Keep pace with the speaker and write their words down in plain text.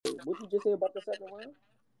just say about the second round?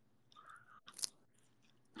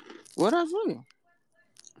 What I say?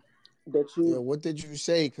 That Yeah, you. what did you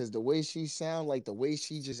say? Because the way she sound, like the way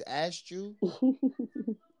she just asked you,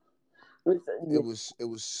 it was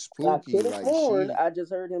I spooky. could have Like sworn she, I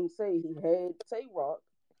just heard him say he had Tay Rock,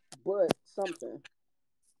 but something.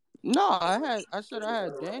 No, I said I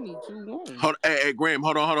had Danny 2-1. Hey, Graham,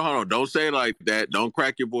 hold on. Don't say it like that. Don't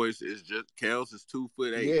crack your voice. It's just Kels is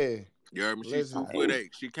 2'8". yeah. You heard me? She's two Listen, foot eight.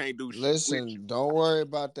 She can't do shit. don't worry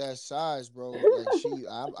about that size, bro. Like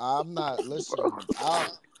I'm not. Listen,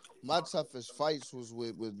 my toughest fights was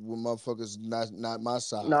with motherfuckers not my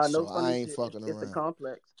size, Nah, no so I funny ain't shit. fucking It's a around.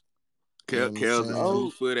 complex. You know what I'm Kels is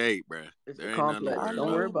saying? 2'8", bro. It's a There ain't nothing to complex. I worry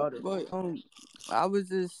Don't worry about. know, about it. but I was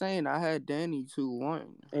just saying I had Danny 2-1.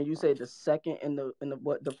 And you say the second and the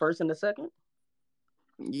what? The first and the second?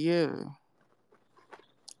 Yeah.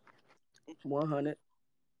 100.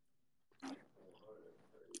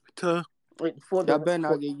 Tuh. Wait, for Y'all the better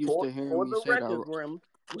not get used to hearing for me the say record, that. Grim,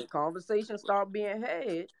 when conversations start being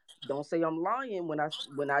had, don't say I'm lying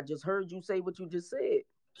when I just heard you say what you just said.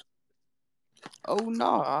 Oh no,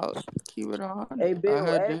 I'll keep it 100. Hey, I Bill,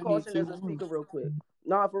 had add Danny caution as a 2-1. speaker real quick.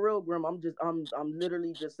 Nah, for real, Grim. I'm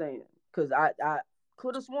literally just saying because I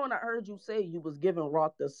could have sworn I heard you say you was giving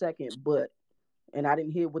Rock the second butt, and I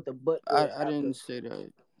didn't hear what the butt was I after. didn't say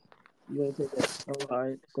that. You ain't say that. Oh, all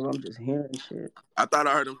right, because I'm just hearing shit. I thought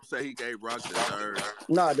I heard him say he gave Rock the third.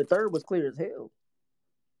 Nah, the third was clear as hell.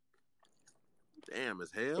 Damn,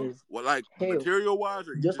 as hell. Is What, like hell. material wise,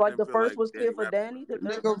 or you Just just like didn't the feel first like was clear Danny for rapped Danny, the The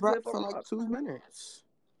third nigga was clear rapped for for like Rock. 2 minutes.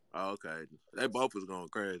 Oh, okay. They both was going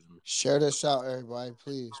crazy. Share this out, everybody,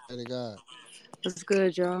 please. Pray to God. What's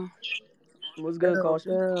good, y'all? What's good,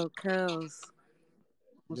 caution? Kels.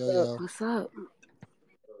 What's Yo, up? yo. What's up?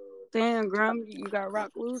 Damn, Grum, you got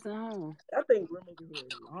Rock losing, huh? I think Grim over here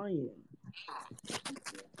is lying.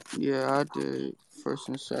 Yeah, I did first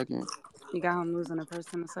and second. You got him losing the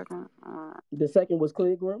first and the second? The second was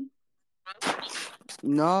clear, Grim.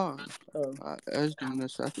 No, Oh, I edged him in the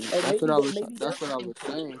second. oh, That's what maybe I that was. maybe That's that's what what I you was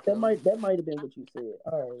said. saying, That cuz. might have been what you said.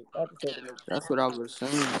 All right, I just had to make That's sure. what I was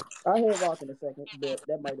saying. I had Rock in a second, but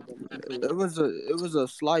that might have been what you said. It was a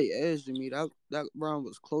slight edge to me. That round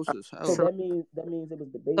was close as So hell. that means it was So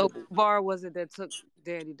debatable. what bar was it that took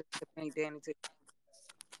Danny to make Danny take?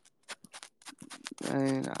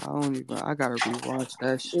 Man, I don't even. I gotta rewatch that It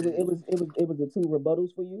was shit. it was it was it was the two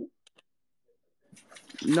rebuttals for you.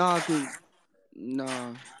 Nah, cause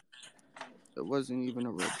nah, it wasn't even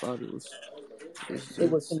a rebuttal. It's It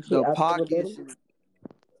was some just shit the after the pockets. rebuttal.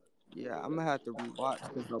 Yeah, I'm gonna have to rewatch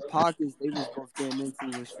because the pockets they was both getting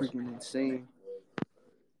into was freaking insane.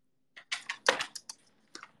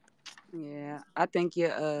 Yeah, I think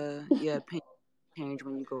your opinion change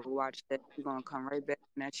when you go watch that. You're gonna come right back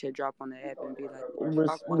and that shit drop on the app and be like,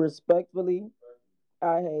 Rock won. Respectfully,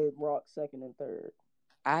 I had Rock second and third.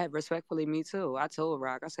 I respectfully, me too. I told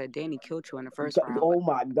Rock, I said, Danny killed you in the first round, but Oh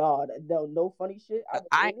my god, no funny shit. I was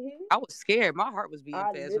I in here. I was scared. My heart was beating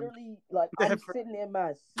I fast. literally like I'm That first. sitting in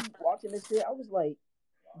my seat watching this shit. I was like,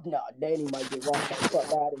 nah, Danny might get Rock the fuck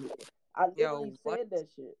out of here. I literally Yo, what? said that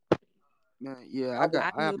shit. Man, yeah, I was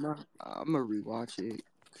I knew I'm gonna rewatch it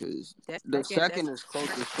because that the second. second is close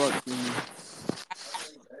as fuck to me.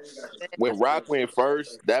 When Rock went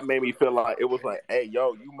first, that made me feel like it was like, hey,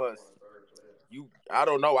 yo, I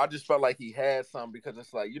don't know. I just felt like he had something because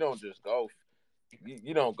it's like you don't just go,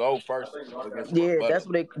 you don't go first against a yeah,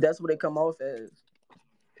 rebuttal. that's what they come off as.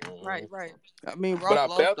 Mhm. Right. I mean, But Rock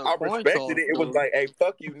lost the I coin respected toss it. It was though. like, hey,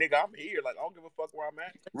 fuck you, nigga. I'm here. Like I don't give a fuck where I'm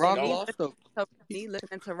at. To You Rock me, know. lost the.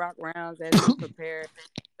 listening to Rock rounds as he prepared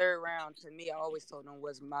third round, to me, I always told him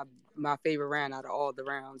was my favorite round out of all the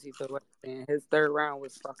rounds. You feel what I'm saying? His third round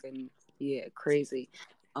was fucking crazy.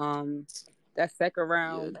 Um, that second Yeah,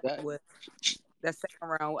 round was that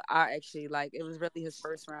second round. I actually like. It was really his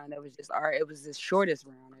first round. That was just all right. It was his shortest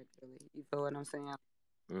round actually. You feel what I'm saying?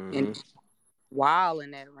 And Mm-hmm. wild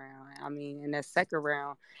in that round. I mean, in that second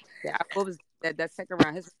round, what was that second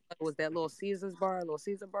round? His was that little Caesar bar, or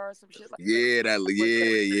some shit like that. Yeah, Was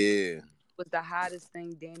the yeah. was the hottest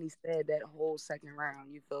thing Danny said that whole second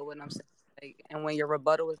round. You feel what I'm saying? Like, and when your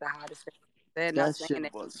rebuttal was the hottest thing he said, not that saying shit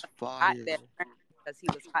that was hot fire. that round because he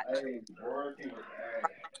was hot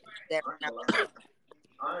that round.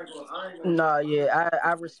 Nah, yeah,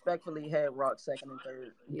 I respectfully had Rock second and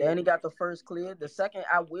third. Yeah, Danny got the first clear. The second,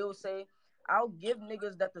 I will say, I'll give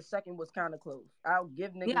niggas that the second was kind of close. I'll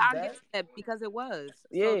give yeah, niggas I give that. him that because it was so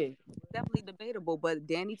Yeah, definitely debatable. But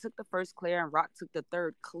Danny took the first clear and Rock took the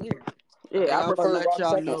third clear. yeah, Hey, I I'm gonna prefer let Rock y'all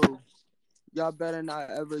second. know. Y'all better not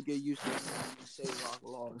ever get used to hearing me say Rock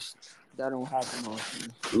lost. That don't happen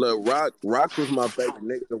often. Look, Rock was my favorite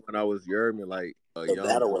nigga when I was Yermy, like a The young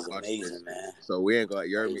battle boy was watching this amazing, shit. man. So we ain't got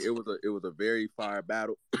Yermy. Amazing. It was a very fire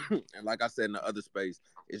battle, and like I said in the other space,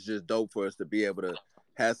 it's just dope for us to be able to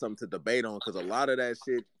have something to debate on because a lot of that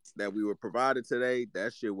shit that we were provided today,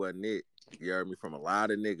 that shit wasn't it. You heard me from a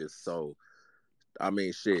lot of niggas. So I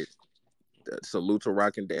mean, shit. Salute to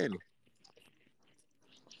Rock and Danny.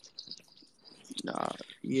 Nah,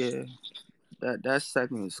 yeah. That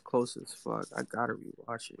segment is close as fuck. I gotta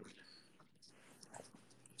rewatch it.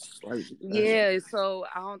 Slightly better. Yeah, so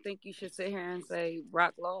I don't think you should sit here and say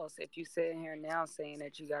Rock lost. If you sit here now saying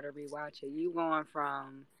that you gotta rewatch it, you going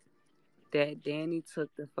from that Danny took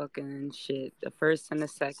the fucking shit, the first and the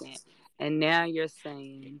second, and now you're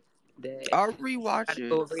saying that I'll you rewatch gotta it.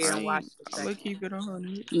 go over here and watch the I'm gonna second. keep it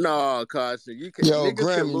 100. No, Caution. Yo, Niggas can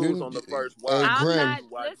Grim, lose on the first hey watch I'm just Grim, because not you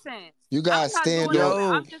watch. listen. you I'm gotta not stand doing on. nothing.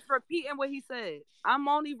 I'm Yo, just repeating what he said. I'm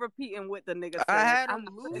only repeating what the nigga I said. had I'm him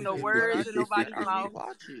not putting no losing, but I words in just said nobody's I mouth.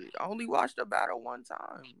 rewatch it. I only watched the battle one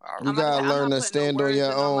time. You I'm about to say gotta I'm learn not to putting no stand on words your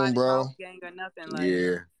in own, nobody's bro. mouth, gang, or nothing. Like,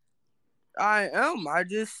 Yeah. I am. I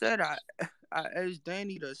just said I edged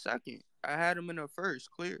Danny the second. I had him in the first,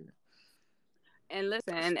 clear. and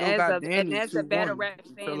listen, Still got Danny as a battle 2-1 rap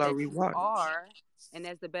fan until I that you rewatch. are, and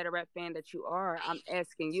as the battle rap fan that you are, I'm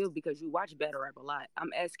asking you because you watch battle rap a lot.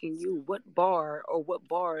 I'm asking you what bar or what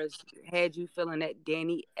bars had you feeling that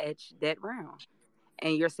Danny edged that round?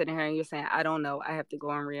 And you're sitting here and you're saying, I don't know. I have to go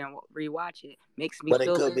and rewatch it. Makes me But it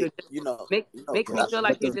feel could like be, you're just, caution. makes me feel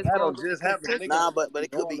like But you're this just battle going with the just happened. consensus. Niggas Nah, could but be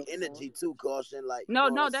it could wrong be or energy wrong. too, caution. Like, you No,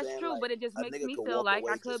 know what no, I'm that's saying? true. Like, But it just a makes nigga me could feel walk like I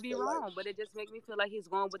away could just be feel like, wrong. But it just makes me feel like he's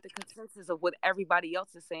going with the consensus of what everybody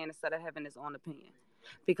else is saying instead of having his own opinion.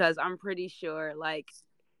 Because I'm pretty sure, like,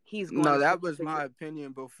 he's going No, to that say was my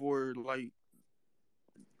opinion before, like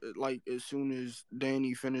as soon as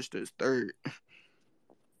Danny finished his third.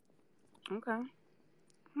 okay.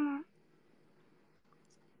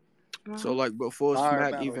 So like before Fire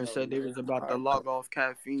Smack battle even though, said they was man. about to Fire log battle. off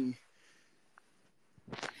caffeine.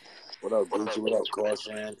 what up, Geechee? What up,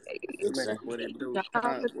 caution? Man, Vixen. what it do? Shout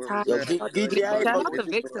out to What Ty. was Yo, that? Geechee, I ain't Shout fucking out to with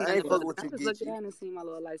you. Vixen I in ain't the fucking building. with I you, just looked Geechee. down and see my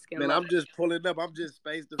little light skin Man, love. I'm just pulling up. I'm just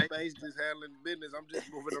face to face, just handling business. I'm just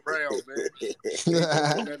moving around, man.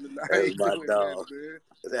 I That's ain't my doing dog. nothing, man.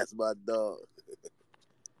 That's my dog.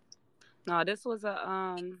 No, this was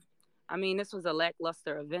a I mean, this was a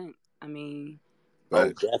lackluster event. I mean, Oh,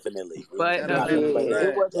 Facts. definitely. We but That not event gonna was play again, that.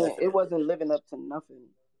 bad. no, Definitely. It wasn't living up to nothing.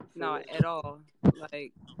 no, For at all.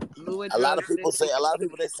 Like Lou and A lot of Drugs people didn't say. do A lot of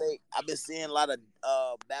anything. people they say. I've been seeing a lot of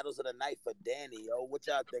battles of the night for Danny. Yo, what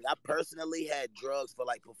y'all think? I personally had drugs for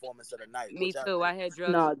like performance of the night. Me What y'all too. I think? had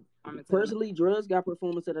Drugs nah, for performance of the night. personally, Drugs got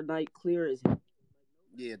performance of the night clear as hell.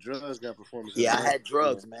 Yeah, Drugs got performance of the Yeah, I night. had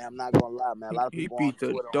drugs, man. I'm not gonna lie, man. A lot of He people on beat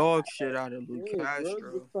the Twitter on my dog shit ass. out of Lou Yeah, Drugs was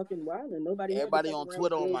Castro. fucking wild and nobody had the Everybody second on round.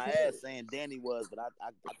 Twitter on Drugs my had ass it. saying Danny was, but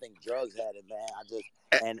I think drugs had it, man. I just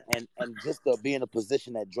and just to be in a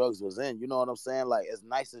position that drugs was in, you know what I'm saying? Like as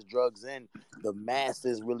nice as drugs in, the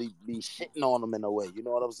masses really be shitting on them in a way. You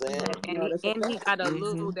know what I'm saying? No, that's a And he fact. got a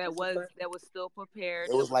Lou Mm-hmm. That's a fact. that was still prepared,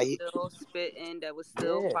 It that was was like still spitting, that was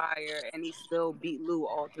still Yeah, fire, and he still beat Lou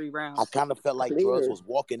all 3 I rounds. kind of felt like drugs clear. was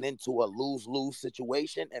walking into a lose-lose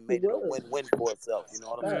situation and He made it a was. win-win for itself. You know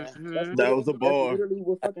what I'm Facts. saying? Mm-hmm. That was a That's bar. literally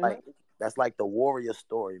what That's fucking like happened. that's like the warrior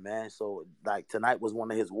story, man. So like tonight was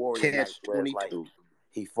one of his warrior nights Catch where it's like 22.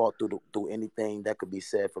 he fought through anything that could be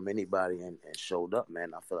said from anybody and showed up,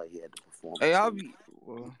 man. I feel like he had the Hey, performance. I'll be.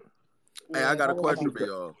 Well, Hey, I Yeah, got a I'll question be. for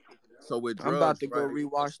y'all. So with I'm about drugs, to go right?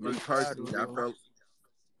 rewatch Me this battle personally, I though. felt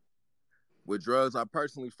with drugs. I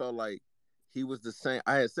personally felt like he was the same.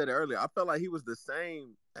 I had said it earlier. I felt like he was the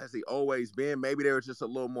same as he always been. Maybe they were just a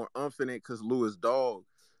little more infinite because Lewis dog.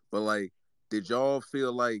 But like, did y'all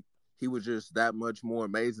feel like he was just that much more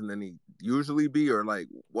amazing than he usually be, or like,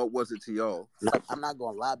 what was it to y'all? I'm not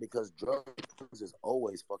gonna lie because drugs is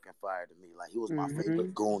always fucking fire to me. Like he was my Mm-hmm.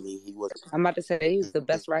 favorite Goonie. He was I'm about to say he's the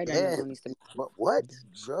best writer in the yeah. Goonies to me. But what?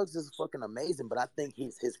 Drugs is fucking amazing. But I think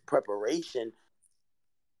his preparation.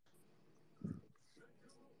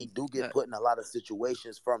 He do get That put in a lot of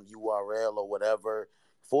situations from URL or whatever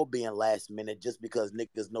for being last minute just because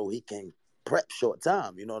niggas know he can prep short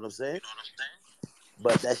time. You know what I'm saying?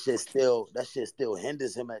 But that shit still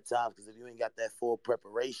hinders him at times because if you ain't got that full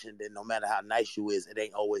preparation, then no matter how nice you is, it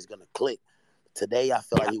ain't always gonna click. Today I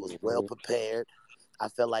feel like he was well prepared. I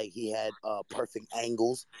felt like he had perfect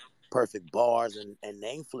angles, perfect bars, and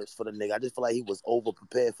name flips for the nigga. I just feel like he was over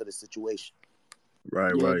prepared for the situation.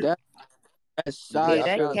 Right, yeah, right. that Yeah, side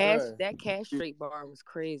I feel shot. that cash straight bar was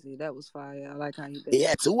crazy. That was fire. I like how he did he it.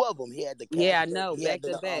 had two of them. He had the cash. Yeah, I know. He had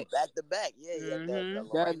Back to the back. back to back. Yeah, he had the Mm-hmm.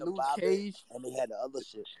 That Lorena Luke Bobbitt, Cage. and he had the other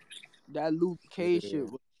shit. That Luke K Yeah.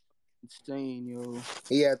 shit was insane, yo.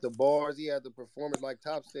 He had the bars, he had the performance. Like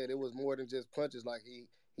Top said, it was more than just punches. Like he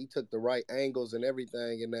took the right angles and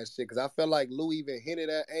everything in that shit. Because I felt like Lou even hinted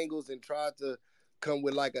at angles and tried to come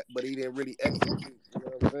with but he didn't really execute. You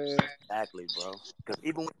know what I'm saying? Exactly, bro. Because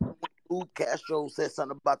even when Lou Castro said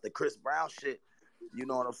something about the Chris Brown shit, you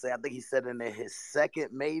know what I'm saying? I think he said in his second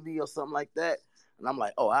maybe or something like that. And I'm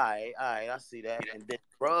like, oh, all right, I see that. And then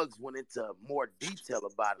Drugs went into more detail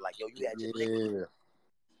about it. Like, yo, you had your niggas.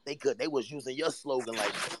 Yeah. They was using your slogan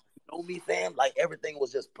like, you know me, fam? Like, everything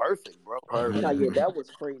was just perfect, bro. Perfect. Nah, yeah, that was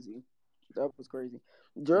crazy. That was crazy.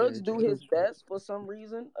 Yeah, Drugs do his best for some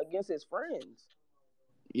reason against his friends.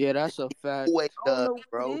 yeah, that's a fact. Always I don't does, know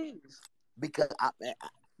what bro. it is. Because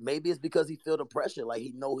maybe it's because he feel the pressure. Like,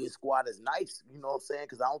 he know his squad is nice. You know what I'm saying?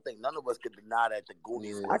 Because I don't think none of us could deny that the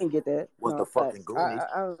Goonies Yeah. I can get that. was No, the fucking facts. Goonies.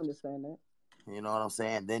 I understand that. You know what I'm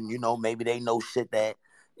saying? Then, maybe they know shit that,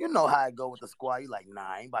 you know how it go with the squad. You like, nah,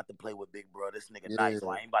 I ain't about to play with big bro. This nigga nice. So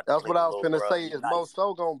Yeah. I ain't about to That's play what I with was little finna bro. say. He Is nice. most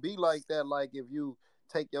so gonna be like that. Like if you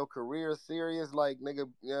take your career serious, like nigga,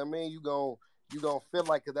 you know what I mean? You gonna feel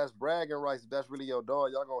like, cause that's bragging rights. If that's really your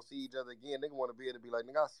dog, y'all gonna see each other again. Nigga want to be able to be like,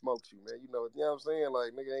 nigga, I smoked you, man. You know what I'm saying?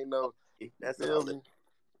 Like nigga ain't no. You That's feel all it me?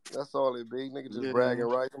 That's all it be. Nigga just bragging Yeah.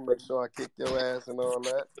 rights. Make sure I kick your ass and all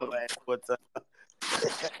that. is. What's up?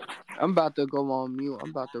 I'm about to go on mute. I'm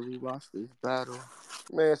about to rewatch this battle.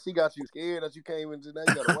 Man, she got you scared that you came into now.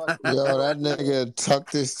 You gotta watch it. Yo, that nigga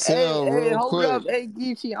tucked his Hey, tail real hold up. quick. Hey,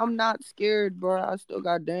 Geechee, I'm not scared, bro. I still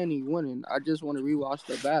got Danny winning. I just want to rewatch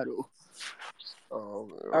the battle. Oh,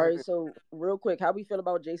 All right, so real quick, how we feel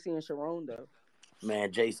about JC and Sharon though?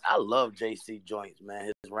 Man, I love JC joints,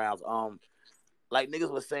 man. His rounds. Like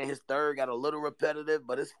niggas was saying, his third got a little repetitive,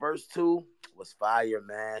 but his first two was fire,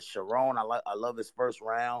 man. Sharon, I love his first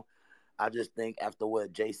round. I just think after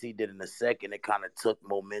what JC did in the second, it kind of took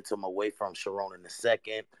momentum away from Sharon in the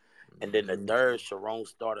second. And then the third, Sharon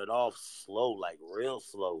started off slow, like real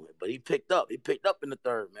slow. But he picked up. He picked up in the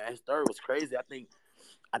third, man. His third was crazy. I think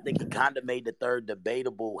he kind of made the third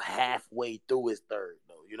debatable halfway through his third,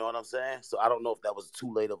 though. You know what I'm saying? So I don't know if that was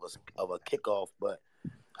too late of a kickoff, but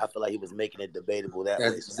I feel like he was making it debatable that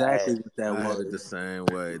That's way. So exactly what that I was. I had had it the same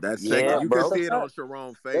way. That yeah, second, you can That's bro. a see it on fact.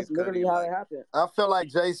 Sharon's face, That's literally Cuddy. how Like, it happened. I feel like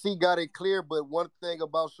JC got it clear, but one thing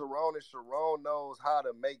about Sharon is Sharon knows how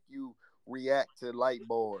to make you react to light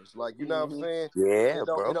bars. Like, you know what I'm Mm-hmm. saying? Yeah, It don't,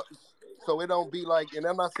 it bro. don't, so it don't be like, and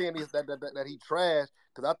I'm not saying this that he trash,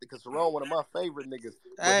 because I think because Sharon one of my favorite niggas,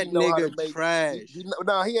 but that he know how to nigga make trash.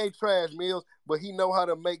 he ain't trash Mills, but he know how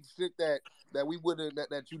to make shit that we wouldn't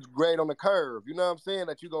that you grade on the curve. You know what I'm saying?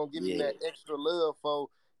 That you gonna give him Yeah. that extra love for.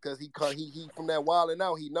 Cause he from that wild and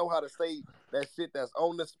out, he know how to say that shit that's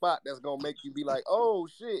on the spot that's gonna make you be like, oh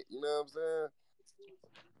shit, you know what I'm saying?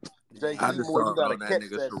 I JC just Moore, saw you it gotta on that catch nigga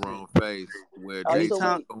that shit. Sharon's face where All right, so JC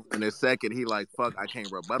Anytime. wait. in a second he like fuck I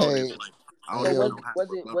can't rebuttal this. Hey, Like I don't So hey, even was yo, know how to was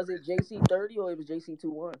rebuttal it this. JC 30 or it was JC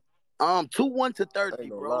 2-1? 2-1 to I ain't 30,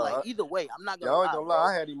 gonna bro. Like lie. either way, I'm not gonna Y'all ain't lie, gonna lie, bro.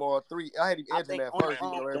 I had him on three. I had him I edging think that on first,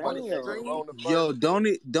 even though on everybody the said Damn. stream, Sharon the Yo, first.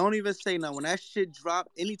 don't even say nothing. When that shit drop,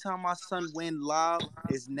 anytime my son win live,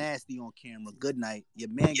 it's nasty on camera. Good night. Your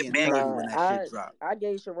man getting 30 Nah, when that shit drop. I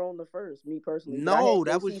gave Sharon the first, me personally, but I No, had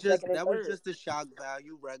that was JC just second and third. a shock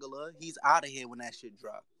value regular. He's out of here when that shit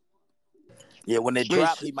drop. yeah, when it Wait,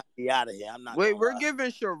 drop, he might be out of here. I'm not wait, gonna we're lie.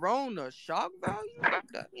 giving Sharon a shock value?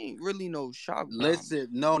 That ain't really no shock value. Listen,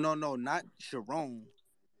 no, not Sharon.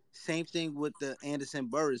 Same thing with the Anderson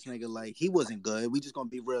Burris nigga. Like, he wasn't good. We just gonna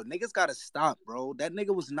be real. Niggas gotta stop, bro. That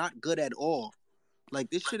nigga was not good at all. Like,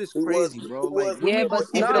 this shit is He was crazy, bro. Like, when Yeah, we but gonna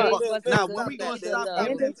but keep it a Nah, Swave buck? wasn't Nah, when good stop we that, gonna neither. Mills. stop Stop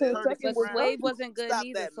giving So, that, niggas Anderson Mills. 30 second but was rounds? Swave nice. wasn't good Stop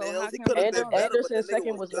neither. that, So how Mills. He can could have we been talk? better, but the Anderson nigga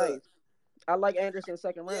second was was good. nice. I like Anderson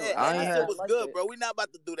second round. Yeah, I Anderson I was like good, that. bro. We not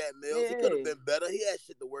about to do that, Mills. He could have Yeah. been better. He had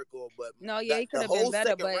shit to work on, but No, yeah, he that could the have been whole better,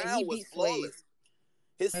 second but he round was beat Swave. flawless.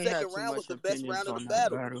 His I ain't second had too round was much the best opinions round of the on that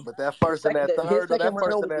battle. battle. But that first and that His third, though, second that first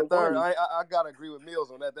round and was the that third, one. I gotta agree with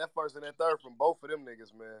Mills on that. That first and that third from both of them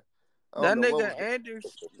niggas, man. I don't That know what nigga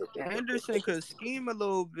was Anderson could scheme a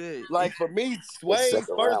little bit. like for me. His Swave second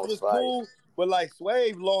first round was was fire. cool, but like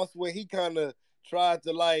Swave lost when he kind of tried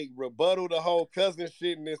to like rebuttal the whole cousin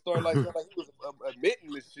shit and then started like sound like he was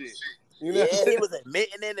admitting the shit. You know what I'm Yeah, he saying? was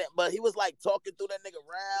admitting in it, but he was like talking through that nigga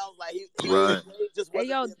rounds. Like Yeah, he just Hey, wasn't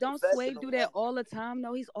yo, being don't Swave professional, do bro. that all the time?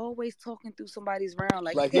 No, he's always talking through somebody's round.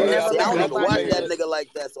 Like, he like can yeah, Word. never See, I I let think don't that's even what nobody watch made that it. finish. nigga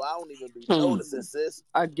like that, so I don't even be Hmm. noticing, sis.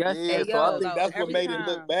 I guess Yeah, Hey, so I yo, think so. that's what every made it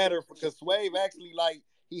look time. better because Swave actually like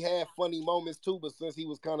he had funny moments too, but since he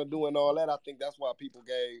was kind of doing all that, I think that's why people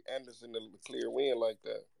gave Anderson the clear win like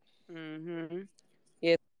that. Mm-hmm.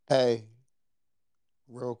 Yeah. hey,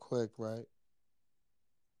 real quick, right?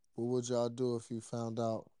 What would y'all do if you found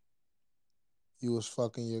out you was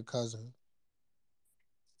fucking your cousin,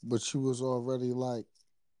 but you was already like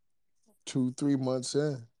 2, 3 months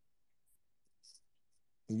in,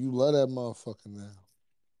 and you love that motherfucker now.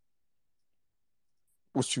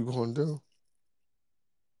 What you gonna do?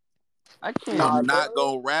 I can't. Nah, I'm not love,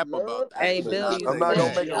 gonna rap love about that. after Hey, I'm two, Bill, not three you I'm saying not months. gonna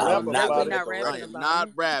that. said make a you rap I'm not about definitely gonna it. not make a rapping I rap. am about not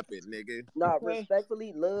me. rapping, nigga. Nah, Okay.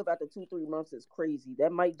 respectfully, love after 2, 3 months is crazy.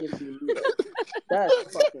 That might just be me though. That's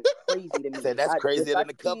fucking crazy to He said me. that's If crazier I than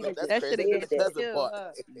the see cousin. and That's just That should crazier have than said the get you that, cousin killed, part.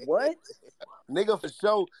 huh? what? Nigga, for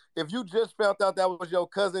sure, if you just found out that was your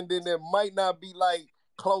cousin, then there might not be like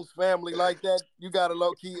close family like that. You gotta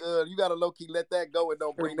low key, let that go and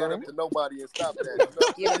don't Hey, bring that bro. up to nobody and stop that. You know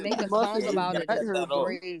what Yeah, to I'm saying? 2, make 3 a months song Yeah, is you just about gotta it, got cut that's here, that off. bro.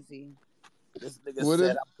 crazy. This nigga What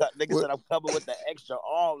said if nigga what? said I'm coming with the extra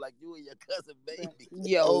arm like you and your cousin baby.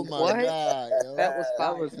 Yo, Oh my what? god, yo. That was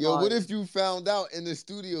That was fire. Yo, what fire. if you found out in the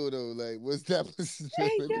studio though? Like, what's that?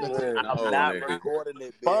 Hey, yo. saying? I'm No, not nigga. recording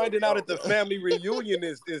it, Bill. Finding out at No. the family reunion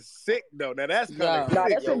is sick though. Now that's kind of Yo. Nah,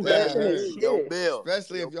 sick that's Yo, though. That's That embarrassing as hurt. yo, shit. Bill.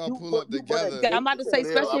 Especially if Yo, y'all pull But up you but a together. I'm date about to to the say,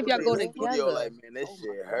 Bill, especially I'm if gonna y'all family be in go the studio reunion. together. like, man, this Oh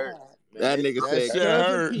my shit hurt. god. Man, That this nigga That shit said shit hurt.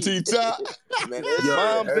 cousin hurt, T. T-Top. Man, this Yo, shit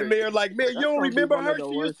Mom's in hurt. there like, man, you that's don't gonna be remember one of her? the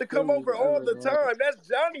She used worst to come feelings over all the ever, man. time. That's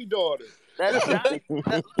Johnny's daughter. That's Johnny.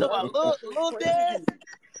 That's Yo, what, this shit so little dad. crazy.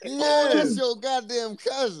 Yeah, that's Yes. your goddamn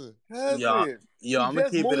cousin. Yo, Cousin. yo, She I'm gonna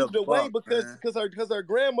just keep it a moved away buck, because man. her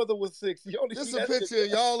grandmother was sick. You only This see a that shit. picture of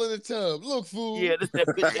y'all in the tub. Look, Yeah, fool. this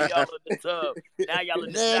that picture of y'all in the tub. Now y'all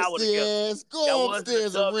in the shower Nasty together. ass. Y'all Go was in the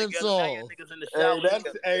upstairs and tub rinse together. Now y'all off. niggas in the Hey, shower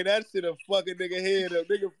together. that shit a fucking nigga head up.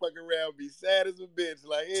 Nigga fucking around be sad as a bitch.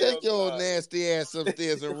 Like hell Take your nah. nasty ass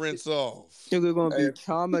upstairs and rinse off. Nigga gonna be Hey,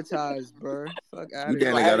 traumatized, bro. Fuck out You of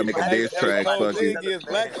damn But near here. gotta hey, make but a hey, diss hey, track. everybody cold Fuck must it. thing is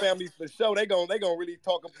black understand. families for sure. They gonna really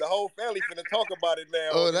talk. The whole family finna talk about it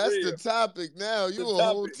now Oh, on the that's the real. topic now. The You a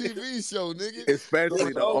whole topic TV show, nigga. for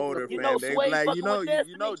Especially the sure. older You know, fam. They be Sway like, fucking with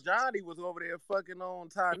you know, Destiny. Johnny was over there fucking on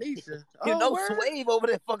Tanisha. You Oh, know, word. Swave over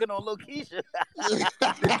there fucking on Lokeisha.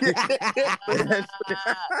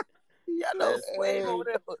 Y'all know Swave Hey. over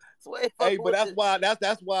there. Swave Hey, fucking but with that's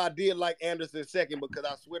this. why I did like Anderson second because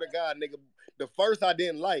I swear to God, nigga, the first I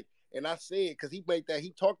didn't like, and I said because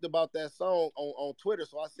he talked about that song on Twitter,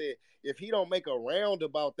 so I said if he don't make a round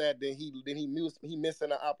about that, then he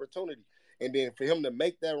missing an opportunity, and then for him to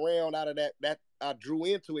make that round out of that I drew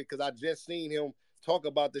into it because I just seen him talk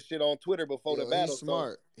about the shit on Twitter before the Yo, he's battle, so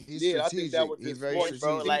smart. He's yeah, I think that strategic. was He's just very smart Hey,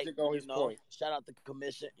 bro, like, strategic. strategic on you his know, point. shout out the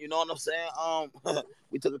commission. You know what I'm saying?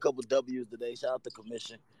 We took a couple W's today. Shout out the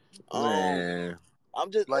commission. Man. I'm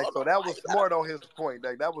just, Like, hold so on, that why was you gotta? smart on his point.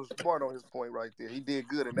 Like, that was smart on his point right there. He did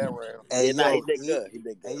good in that round. Hey Yeah, nah, he yo, did good. He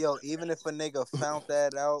did hey good, yo, bro. even if a nigga found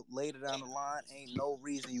that out later down the line, ain't no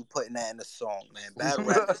reason you putting that in the song, man. Battle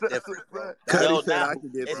rap is That's different, a bro. fact. Battle Cuddy Yo, rap said now I is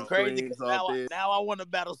could get it's some different, crazy streams because off this. now I want to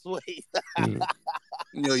battle Sway.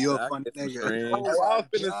 Yo, you're a I funny get some nigga. streams. Oh, I was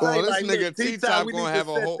finna say, Well, this like, look, nigga T-Top, T-Top we gonna need to have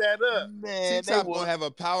a set whole that up. Man, they T-Top would. gonna have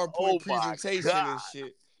a Oh PowerPoint my presentation and god.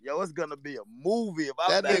 shit. Yo, it's gonna be a movie if I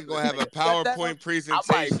That battle nigga this gonna have a nigga. Set that up. PowerPoint I might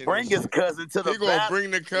presentation and bring his shit. cousin to the He gonna battle.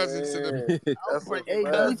 bring the cousin to the. Man, I'm that's a bringing Hey,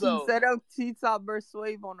 fact. Cuzzo. Gucci, set up T-Top versus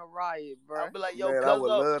Swave on the riot, I'll bro. be like, yo, Man, I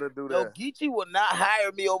would Cuzzo, love to do yo, that. Geechee will not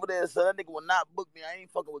hire me over there, son. That nigga will not book me. I ain't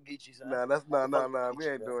fucking with Geechee, son. Nah, that's I ain't fucking nah. with We Geechee,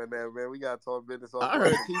 ain't bro. doing that, man. We gotta talk business off I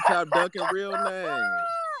heard record. T-Top ducking real name.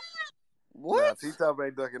 What? Nah, T-Top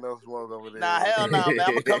ain't ducking no smoke over there. Nah, hell nah, man.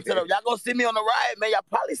 I'm gonna come to the. Y'all gonna see me on the ride, man. Y'all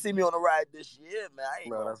probably see me on the ride this year, man. I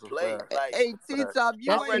ain't Nah, gonna that's a play. fact. Like, Hey, Fact. T-Top,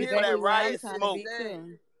 you That's I'm ain't ready hear for that exactly what where I'm riot Def trying to smoke. be said?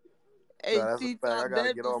 too. Hey, Nah, that's a fact. I T-Top, gotta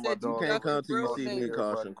Dev get just on my said You you dog. can't So ducking come he till you real talk see to me, name.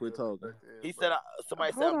 everybody. Caution. Quit talking. He said,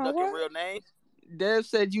 somebody said Hold I'm on, ducking what? real name. Dev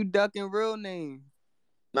said you ducking real name.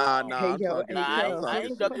 Nah, Oh. Hey I'm yo, talking Nah, hey shit. I'm yo. I talking ain't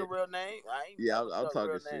shit. ducking real name. I ain't Yeah, never I'm ducked real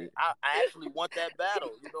talking name. shit. I actually want that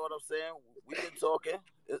battle. You know what I'm saying? We've been talking.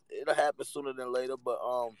 It'll happen sooner than later. But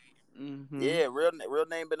Mm-hmm. yeah, real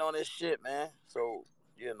name been on this shit, man. So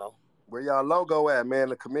you know, Where y'all logo at, man?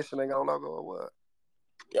 The commission ain't got a logo or what?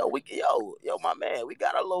 yo, my man, we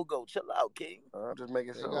got a logo. Chill out, King. I'm just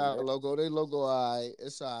making They sure, got a man. logo. They logo alright.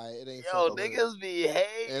 It's alright. It ain't Yo, fucking with. niggas be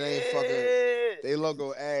hating. It ain't fucking. They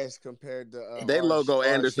logo ass compared to They logo our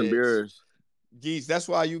Anderson shits. Beers. Geese, that's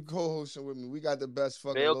why you co-hosting with me. We got the best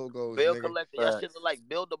fucking logos, Bill nigga. collector. Y'all shit look like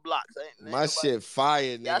builder blocks. Ain't My nobody. shit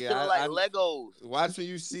fire, Y'all nigga. shit look like Legos. Watch when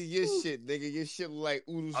you see your shit, nigga. Your shit look like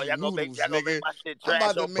oodles Oh, and y'all gonna make noodles, nigga. my shit I'm trash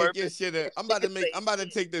about to on make your purpose? shit. I'm about to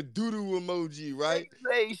take the doodoo emoji, right?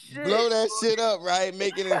 Niggas ain't shit. Blow that shit up, right?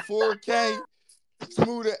 Make it in 4K.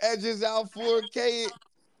 Smooth the edges out, 4K it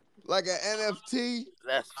like an NFT.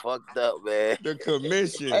 That's fucked up, man. The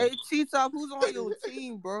commission. Hey, T-Top, who's on your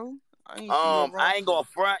team, bro? I ain't see a I roster. ain't gonna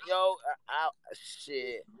front, yo.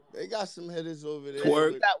 Shit. They got some hitters over there.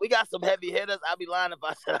 Twerk. We got some heavy hitters. I'd be lying if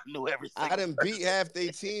I said I knew every single. I done beat half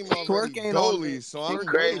their team already, Twerk ain't on goalie, it. so I'm Twerk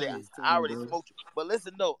Crazy. waiting. His team, I already bro. smoked you. But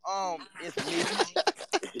listen though, it's me.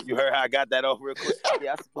 You heard how I got that off real quick.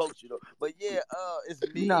 Yeah, I smoked you though. But yeah, it's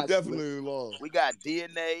me. You not Definitely long. We got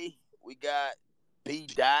DNA. We got B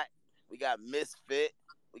Dot. We got Misfit.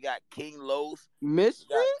 We got King Los. Misfit?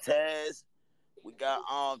 We got Taz. We got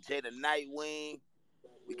Jada Nightwing.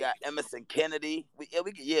 We got Emerson Kennedy. We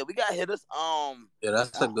got hitters. Yeah,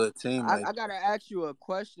 that's a good team. Like, I gotta ask you a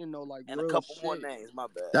question though, like and real a couple shit. more names. My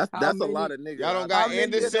bad. That's How a many- lot of niggas. Y'all don't out got there. How many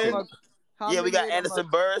of them Anderson? are- how Yeah, we many got of them Anderson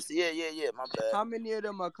Burris. Yeah. My bad. How many of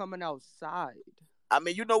them are coming outside? I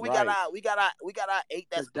mean, you know, we got our 8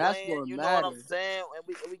 that's 'Cause that's playing. what You know what I'm matters. saying?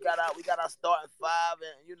 And we got our starting 5,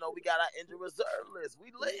 and you know we got our injured reserve list.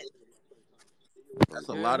 We lit. That's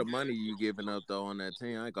a lot of money you giving up though on that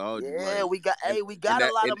team. I ain't gonna hold you. Yeah, Like, we got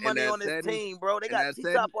a lot of money on this setting, team, bro. They got that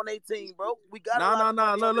T-Top setting- on their team, bro. We got a lot of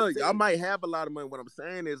money on look. this Y'all team. might have a lot of money. What I'm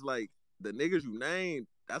saying is like the niggas you named.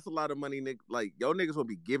 That's a lot of money, nigga. Like your niggas will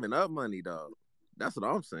be giving up money, dog. That's what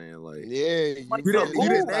I'm saying. Like, Yeah, you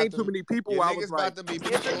didn't name too many people. Your I niggas was like, about to be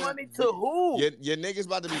giving money to who? Your niggas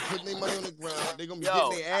about to be putting their money on the ground. They gonna be getting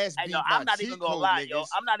their ass beat by I'm not cheat even gonna code lie, niggas. yo.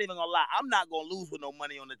 I'm not even gonna lie. I'm not gonna lose with no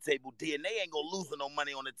money on the table. DNA ain't gonna lose with no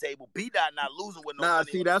money on the table. B-Dot not losing with no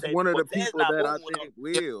money on the that's table. one of the Cortez people not that I losing with think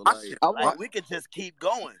will. Like, we could just keep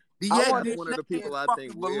going. that's one of the people I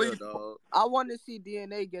think will, dog. I want to see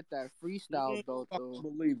DNA get that freestyle though.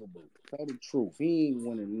 Unbelievable. Tell the truth. He ain't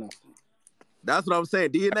winning nothing. That's what I'm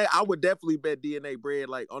saying. DNA, I would definitely bet DNA bread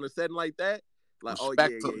like on a setting like that. Like,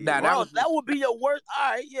 Respectful. yeah. Nah, Bro, that would be your worst.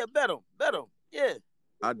 All right, yeah, bet him. Yeah.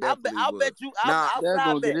 I definitely I'll would. bet you. They're Outside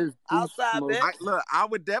gonna get bet. his Outside smoke. bet. I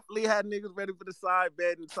would definitely have niggas ready for the side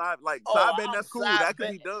bet and side betting. That's cool. outside That could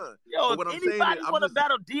bet. be done. Yo, But what if I'm saying is, anybody I'm want to just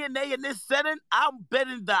battle DNA in this setting, I'm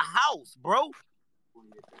betting the house, bro.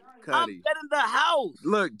 I'm Cuddy. betting the house.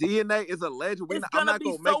 Look, DNA is a legend. It's I'm gonna not be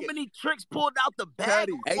gonna make so it. many tricks pulled out the bag.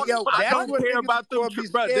 Cuddy. Hey, yo, I that's don't what care niggas about them gonna be tricks,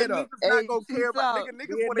 bro. Them scared of. niggas not Hey, gonna care about niggas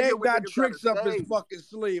Yeah, want to they hear what got niggas tricks gotta up his say. fucking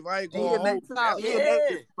sleeve. I ain't gonna Yeah, hold you. T-Top.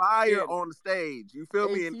 DNA is fire Yeah. on the stage. You feel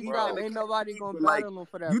me? Hey, And T-Top, even ain't nobody gonna like, battle him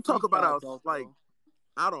for that. you talk about freestyle us belt, like though.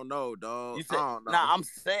 I don't know, dog. You said, I don't know. nah, I'm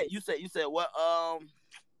saying. You said what?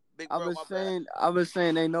 Big I bro, was my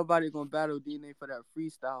saying, ain't nobody gonna battle DNA for that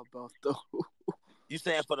freestyle belt though. bad. You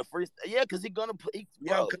saying for the freestyle? Yeah, because he gonna put.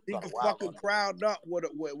 Yo, cause he can fucking crowd up with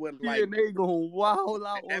like DNA gonna wild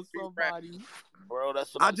out on Every somebody. Bro,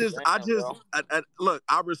 that's what I'm saying, bro. Look,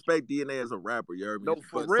 I respect DNA as a rapper, you heard me? No,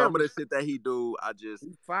 for But real. some of the shit that he do, I just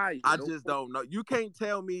fire. don't know. You can't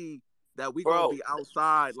tell me that we Bro. gonna be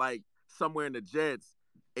outside like somewhere in the Jets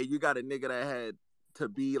and you got a nigga that had to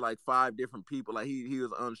be like 5 different people. Like he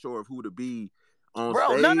was unsure of who to be on Bro,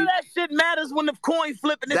 stage. none of that shit matters when the coin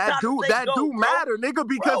flipping. That do matter, nigga,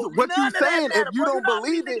 because what you saying, if you don't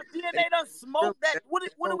believe it, DNA done smoke that. What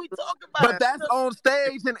are we talking about? but that's on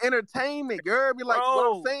stage and entertainment. You heard me? Like, what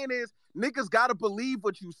I'm Bro. saying is, niggas gotta believe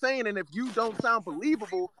what you saying, and if you don't sound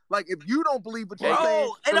believable, like if you don't believe what you're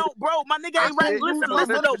saying, Bro, my nigga ain't right. Listen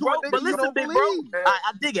though, bro. But listen, big bro.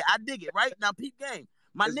 I dig it, right? Now, peep game.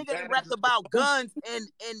 My nigga ain't rapped about guns in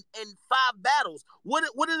 5 battles. What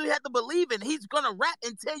does he have to believe in? He's gonna rap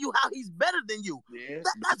and tell you how he's better than you. Yeah.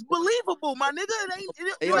 That's believable, my nigga.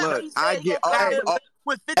 I get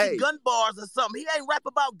with 50 gun bars or something. He ain't rap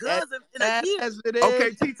about guns in a year. As it is, Okay,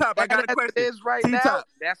 T-Top, I got a question. It is right now. T-Top.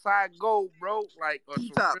 That's how I go, bro. Like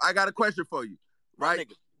T-Top, I got a question for you.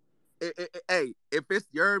 Right? Hey, if it's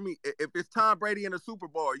you heard me, if it's Tom Brady in a Super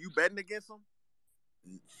Bowl, are you betting against him?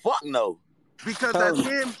 Fuck no. Because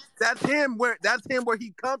that's him where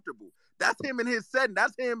he comfortable. That's him in his setting.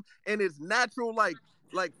 That's him in his natural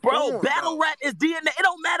Bro, form, battle rap is DNA. It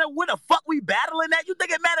don't matter where the fuck we battling at. You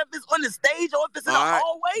think it matter if it's on the stage or if it's in the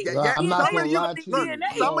hallway? I'm not gonna lie to you.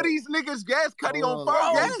 DNA. Some of these niggas, yes, Cuddy on Bro,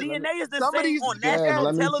 first. DNA is the Some of same these on Jazz, national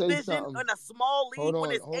let me say television something. in a small league Hold on,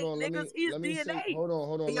 when it's hold 8 on, let niggas. me- He's let me DNA. say- hold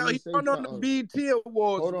on, Yo, let me he's say on the something. BET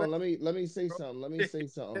Awards. Hold on, man. let me say something. Let me say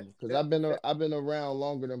something. Because I've been around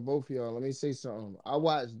longer than both of y'all. Let me say something. I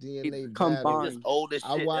watched DNA battle. Just old as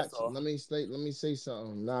shit. I watched. That's all. Let me say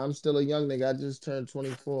something. Nah, I'm still a young nigga. I just turned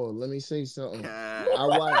 24. Let me say something. I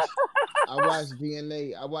watched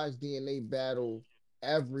DNA. I watched DNA battle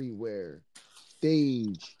everywhere.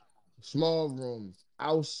 Stage, small room,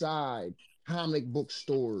 outside, comic book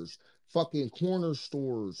stores, fucking corner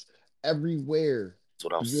stores, everywhere. That's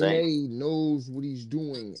what I'm saying. DNA knows what he's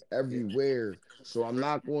doing everywhere. So I'm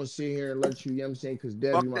not going to sit here and let you, know what I'm saying, because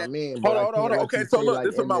Debbie, my man, but Hold on. I can't let Okay, you so say, look, like,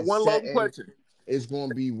 this is in my the one loading setting. question. it's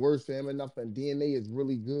gonna be worse for him enough. And DNA is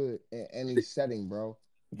really good in any setting, bro.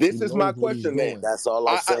 He This is my knows what he's question then. doing. That's all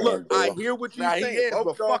I'm Look, saying, I Bill. hear what you're Nah, he saying. is,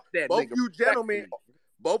 but fuck that both nigga. you gentlemen,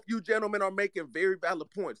 Respectfully. are making very valid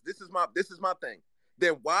points. This is my thing.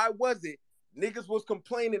 Then why was it niggas was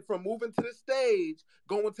complaining from moving to the stage,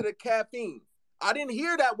 going to the caffeine? I didn't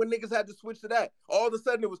hear that when niggas had to switch to that. All of a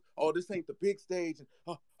sudden it was, oh, this ain't the big stage.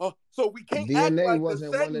 So we can't act DNA like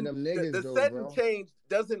wasn't one of them niggas the though, setting bro. change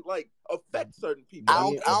doesn't like affect certain people. I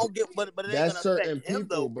don't get, but it ain't That's gonna certain affect him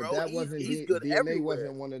people, though, but bro. that wasn't He's good DNA everywhere.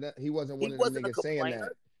 wasn't one of that. He wasn't He one of them wasn't a niggas saying complainer.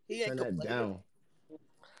 that. He ain't Turn that complaining. down.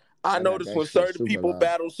 I I got noticed that when shit certain super people loud.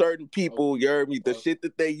 battle certain people, you heard me, the shit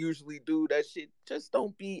that they usually do, that shit just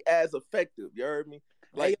don't be as effective, you heard me?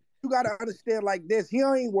 Hey, Like, you gotta understand like this. He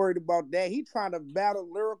ain't worried about that. He trying to battle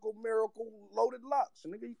Lyrical Miracle Loaded Lux.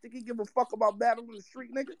 Nigga, you think he give a fuck about battling the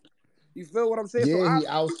street, nigga? You feel what I'm saying? Yeah, he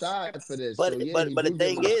outside for this. But So yeah, he the do give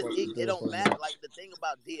thing a is, fuck it don't matter. Like the thing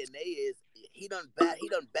about DNA is he done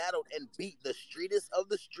battled and beat the streetest of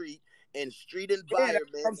the street in street Yeah, that's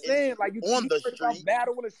environments. what I'm saying. Like you on think the he worried about street.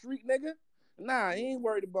 battling a street nigga? Nah, he ain't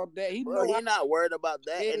worried about that. He Bro, know he not worried about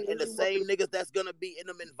that. Yeah, And the he same niggas that's gonna be in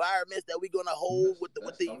them environments that we gonna hold with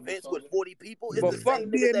the events with 40 people is But the fuck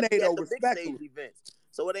same niggas that DNA be at though, the big respectfully. stage events.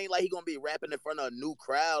 So it ain't like he gonna be rapping in front of a new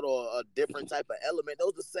crowd or a different type of element.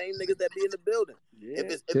 Those the same niggas that be in the building. Yeah. If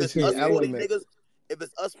Just it's his us 40 element. niggas, if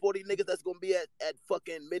it's us 40 niggas that's gonna be at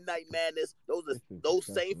fucking Midnight Madness, those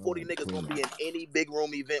same 40 niggas gonna be in any big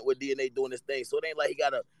room event with DNA doing this thing. So it ain't like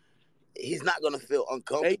he's not gonna feel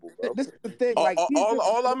uncomfortable, bro. This is the thing. all, Like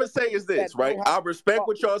all I'm gonna say is this, right? I respect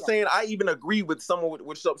what y'all saying. I even agree with some of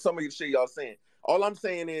the shit y'all saying. All I'm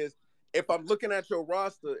saying is, if I'm looking at your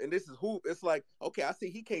roster and this is Hoop, it's like, okay, I see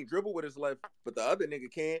he can't dribble with his left, but the other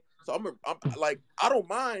nigga can. So I'm like, I don't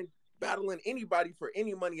mind battling anybody for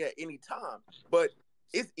any money at any time. But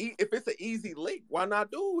if it's an easy lick, why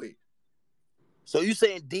not do it? So you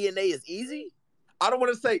saying DNA is easy? I don't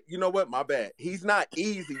want to say, you know what, my bad. He's not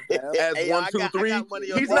easy as Hey, 1, 2, 3.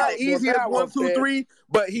 He's not easy as 1, 2, 3,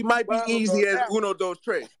 but he might be easy as uno, dos,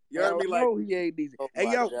 tres. You heard me? Like, no, he ain't easy. Oh Hey,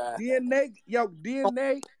 my yo, God. DNA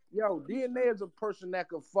is a person that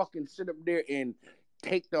could fucking sit up there and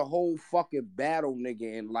take the whole fucking battle,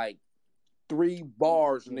 nigga, in like 3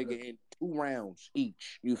 bars, nigga, in 2 rounds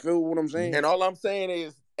each. You feel what I'm saying? and all I'm saying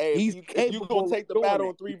is, hey, if you gonna take the battle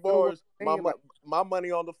in 3 bars, my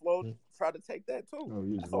money on the floor, try to take that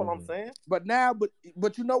too. That's all I'm saying. But now, but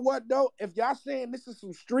you know what though? If y'all saying this is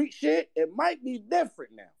some street shit, it might be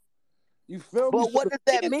different now. You feel me? But what does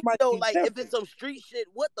that mean though? Like, different. if it's some street shit,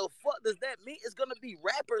 what the fuck does that mean? It's gonna be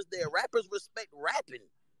rappers there. Rappers respect rapping.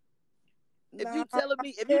 If you telling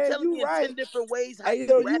me in 10 different ways how hey, you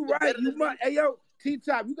yo, rap you right. better You than me, might. Hey, yo,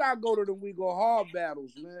 T-Top, you gotta go to the We Go Hard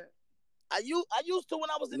battles, man. I used to when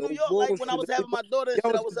I was in New York, like when I was having my daughter and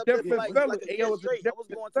shit, I was up there for like a year straight. I was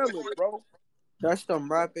going to the bro. That's them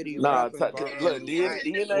rapidy. Nah, look,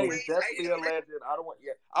 DNA is definitely a legend.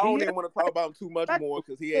 I don't even want to talk about him too much more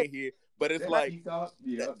because he ain't here. But it's like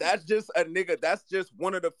that's just a nigga. That's just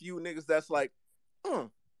one of the few niggas that's like, I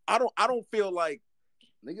don't feel like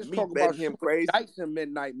niggas me talk betting about him crazy. Dice and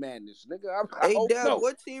Midnight Madness, nigga. Hey, Dad,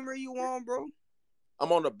 what team are you on, bro?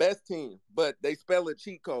 I'm on the best team, but they spell it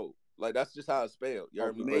cheat code. Like that's just how it's spelled. You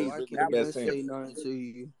heard me? I can't even say nothing to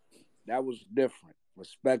you. That was different.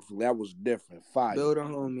 Respectfully, that was different. Fire. Build a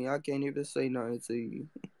homie. I can't even say nothing to you.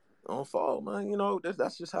 Don't fall, man. You know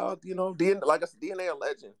that's just how like I said, DNA a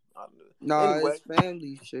legend. Nah, anyway. It's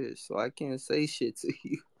family shit, so I can't say shit to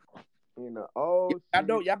you. I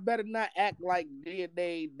know y'all better not act like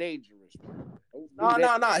DNA dangerous.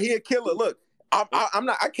 No. He a killer. Look, I'm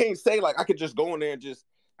not. I can't say like I could just go in there and just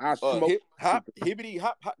hibbity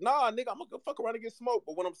hop. Nah, nigga, I'm gonna fuck around and get smoked.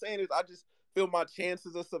 But what I'm saying is, I just feel my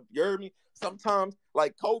chances of you heard me. Sometimes,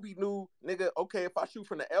 like Kobe knew, nigga. Okay, if I shoot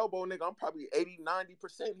from the elbow, nigga, I'm probably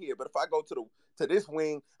 80-90% here. But if I go to this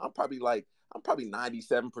wing, I'm probably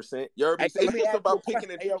 97%. You heard me? Hey, it's just about picking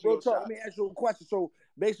and choosing your shots. Let me ask you a question. So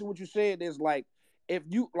basically, what you said is like, if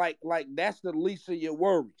you like that's the least of your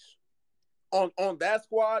worries. On that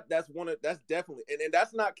squad, that's definitely, and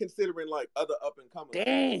that's not considering like other up and coming.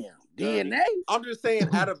 Damn, DNA. I'm just saying,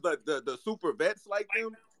 out of the super vets like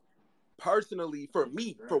them, personally, for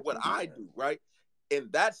me, for what I do, right? In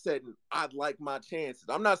that setting, I'd like my chances.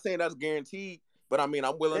 I'm not saying that's guaranteed, but I mean,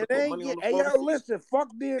 I'm willing to put money on the floor. Hey, yo, listen, fuck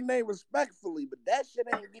DNA respectfully, but that shit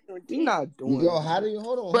ain't guaranteed. You're not doing Yo, how do you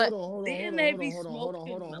hold on? DNA be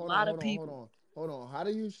smoking a lot of people. Hold on. How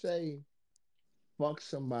do you say fuck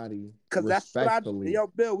somebody? Because that's what I do. Yo,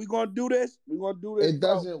 Bill, we gonna do this. It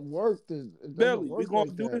doesn't work. Billy, we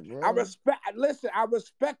gonna do this. Bro. I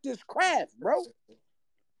respect this craft, bro.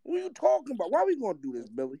 What are you talking about? Why we gonna do this,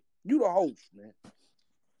 Billy? You the host, man.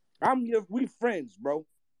 We friends, bro.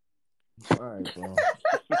 All right, bro.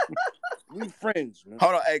 We friends, man.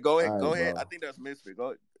 Hold on, hey, go ahead, All go right, ahead. bro. I think that's Misfit.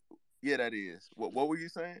 Go. Yeah, that is. What were you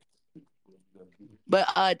saying? But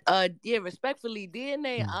yeah, respectfully,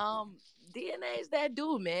 DNA is that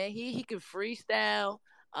dude, man. He can freestyle.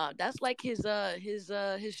 That's like his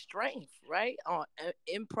strength, right? On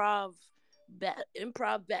improv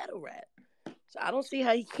battle rap. So I don't see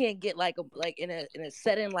how he can't get like in a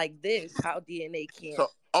setting like this. How DNA can't. So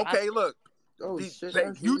okay, look. Oh shit!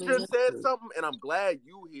 You just said something, and I'm glad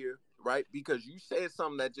you here, right? Because you said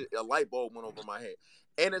something that just a light bulb went over my head,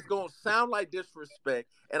 and it's gonna sound like disrespect,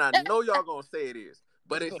 and I know y'all gonna say it is,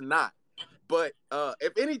 but it's not. But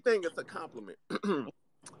if anything, it's a compliment.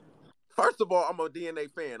 First of all, I'm a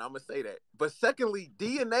DNA fan. I'm gonna say that. But secondly,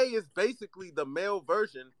 DNA is basically the male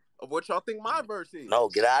version of what y'all think my verse is. No,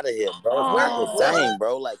 get out of here, bro. It's not the same,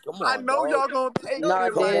 bro. Like, come on, I know dog. y'all gonna take Nah,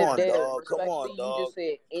 it Come like on, Dan, dog. Come on, respectfully, dog. you just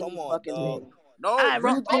said any Come on, fucking dog. thing. no.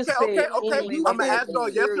 You just said Okay. any I'm gonna ask fucking y'all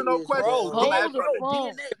yes or no serious, question. Bro, bro. Hold the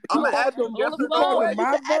phone. I'm gonna ask talking, you yes Hold the or you no phone. talking question.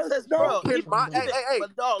 my You can verse, access, though? bro. Can my hey,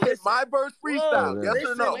 But dog, can listen. my verse freestyle? Whoa, Yes or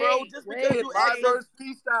Listen, no? bro. Just because Can you my access, verse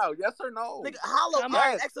freestyle? Yes or no? nigga, Hollow. Come Y'all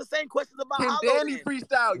on. Yes. ask the same questions about Can Hollow. Danny Then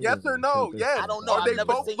freestyle? Yes or no? Yes. I don't know. Are I've they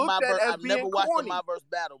never both seen looked my at verse. as I've being never watched corny? my verse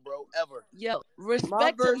battle, bro. Ever. Yo, My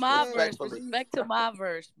respect to verse, my Dan, verse. Respectfully. Respect to my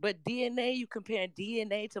verse. But DNA, you comparing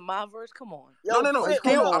DNA to my verse? Come on. Yo, No. Fit,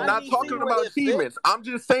 come hold Still, on. I'm I on. didn't not even see talking you in about here, Fit. achievements. I'm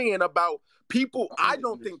just saying about people. I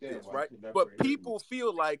don't think this, right? But people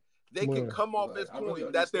feel like they can come off as corny,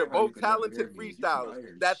 that they're both talented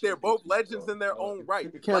freestylers, that they're both legends in their own right.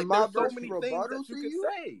 Can Like, my there's so verse many rebuttal things that you to can you?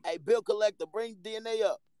 say. Hey, Bill Collector, bring DNA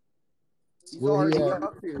up. He's Where he already at?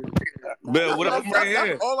 up here. Bill, what up? I'm right That's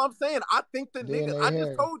here. all I'm saying. I think the nigga, DNA I just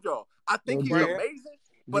here. told y'all, I think Yo, he's Right here. amazing,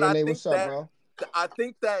 but I DNA, think what's up, bro?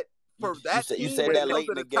 that for that You team, said when that it comes late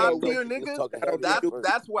to in the the top game, though. tier You was niggas, talking heavy at first.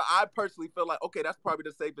 that's where I personally feel like, okay, that's probably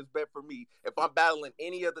the safest bet for me if I'm battling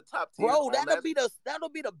any of the top tiers. Bro, that'll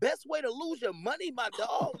be the best way to lose your money, my dog.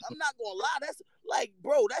 I'm not gonna lie. That's like,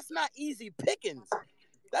 bro, that's not easy pickings.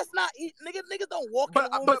 That's not niggas don't walk in the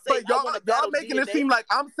room and say, I want to y'all battle making DNA. it seem like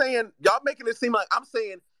I'm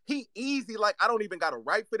saying he easy, like I don't even got to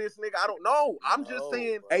write for this nigga. I don't know. I'm just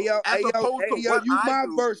saying, Hey yo, as opposed to what you I my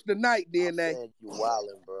do. verse tonight, I'm DNA. saying you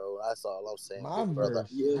wildin', bro. That's all I'm saying, My big brother.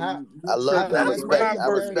 verse. Yeah, I love tripping, I That bro. respect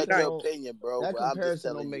comparison your don't opinion, bro. that But I'm just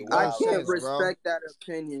comparison telling don't you, make no I wild. can't sense, bro. respect that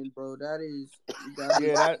opinion, bro. That is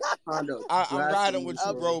Yeah, that kind of I'm riding blasphemy, with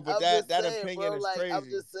you, bro. bro. But I'm that just saying, opinion bro. is Like I'm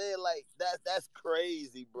crazy. just saying, like that's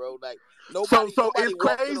crazy, bro. Like So nobody it's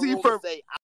walks in the crazy room for and say,